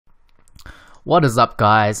What is up,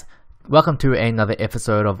 guys? Welcome to another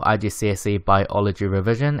episode of IGCSE Biology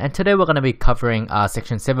Revision, and today we're going to be covering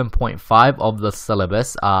section 7.5 of the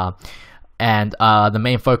syllabus, and the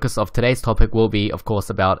main focus of today's topic will be, of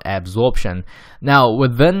course, about absorption. Now,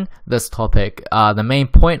 within this topic, the main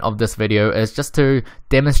point of this video is just to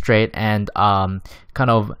demonstrate and kind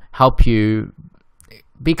of help you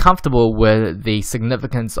be comfortable with the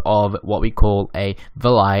significance of what we call a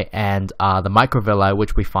villi and the microvilli,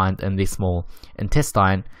 which we find in the small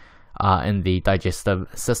intestine in the digestive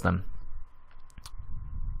system.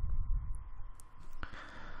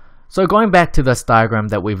 So going back to this diagram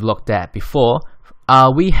that we've looked at before,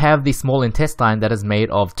 we have the small intestine that is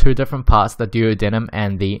made of two different parts, the duodenum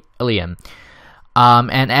and the ileum.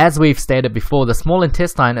 And as we've stated before, the small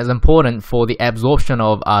intestine is important for the absorption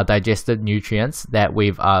of digested nutrients that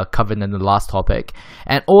we've covered in the last topic,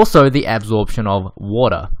 and also the absorption of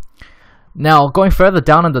water. Now, going further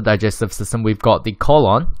down in the digestive system, we've got the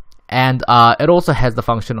colon, and it also has the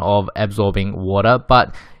function of absorbing water,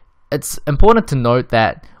 but it's important to note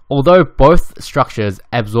that although both structures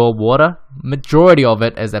absorb water, majority of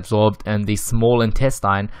it is absorbed in the small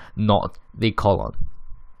intestine, not the colon.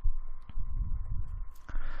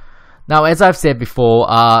 Now, as I've said before,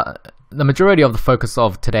 the majority of the focus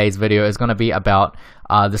of today's video is going to be about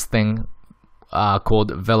this thing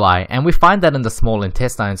called villi, and we find that in the small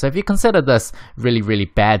intestine. So if you consider this really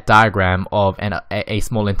bad diagram of a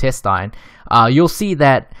small intestine, you'll see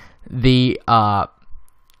that the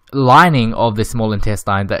lining of the small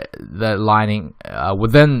intestine, the lining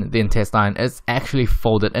within the intestine, is actually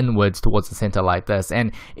folded inwards towards the center like this,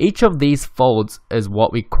 and each of these folds is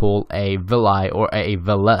what we call a villi or a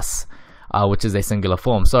villus, which is a singular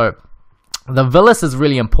form. So the villus is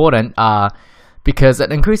really important because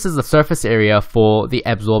it increases the surface area for the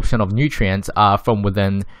absorption of nutrients from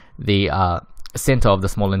within the center of the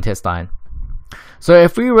small intestine. So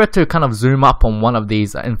if we were to kind of zoom up on one of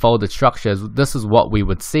these enfolded structures, this is what we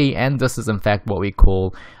would see, and this is in fact what we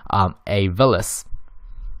call a villus.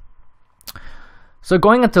 So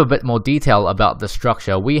going into a bit more detail about the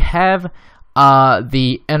structure, we have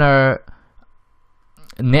the inner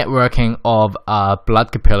networking of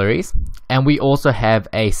blood capillaries, and we also have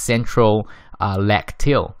a central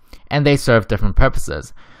lacteal, and they serve different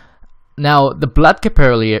purposes. Now, the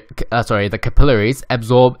the capillaries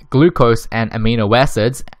absorb glucose and amino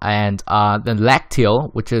acids, and the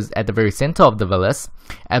lacteal, which is at the very center of the villus,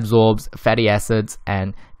 absorbs fatty acids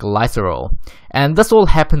and glycerol. And this all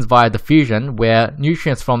happens via diffusion, where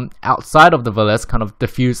nutrients from outside of the villus kind of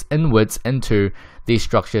diffuse inwards into these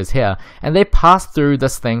structures here, and they pass through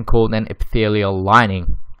this thing called an epithelial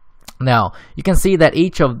lining. Now, you can see that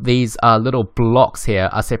each of these little blocks here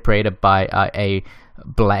are separated by a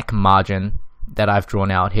black margin that I've drawn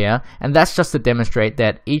out here, and that's just to demonstrate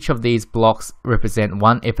that each of these blocks represent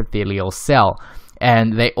one epithelial cell,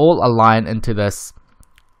 and they all align into this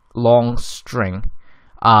long string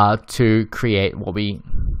to create what we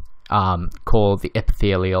call the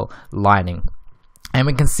epithelial lining. And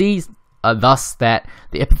we can see thus that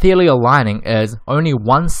the epithelial lining is only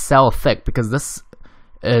one cell thick, because this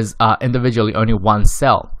is individually only one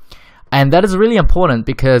cell. And that is really important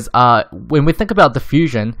because when we think about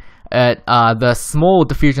diffusion, the small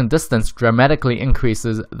diffusion distance dramatically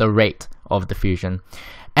increases the rate of diffusion.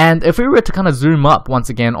 And if we were to kind of zoom up once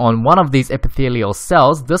again on one of these epithelial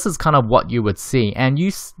cells, this is kind of what you would see. And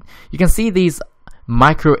you can see these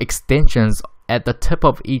micro extensions at the tip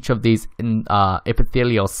of each of these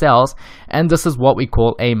epithelial cells, and this is what we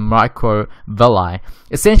call a microvilli.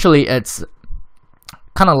 Essentially, it's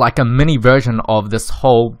kind of like a mini version of this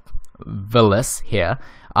whole villus here,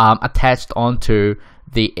 attached onto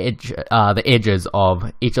the edges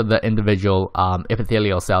of each of the individual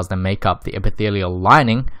epithelial cells that make up the epithelial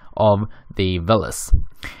lining of the villus.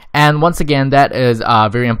 And once again, that is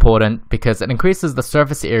very important because it increases the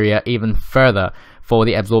surface area even further for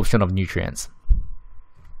the absorption of nutrients.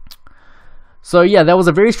 So yeah, that was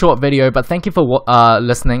a very short video, but thank you for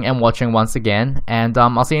listening and watching once again, and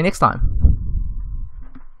I'll see you next time.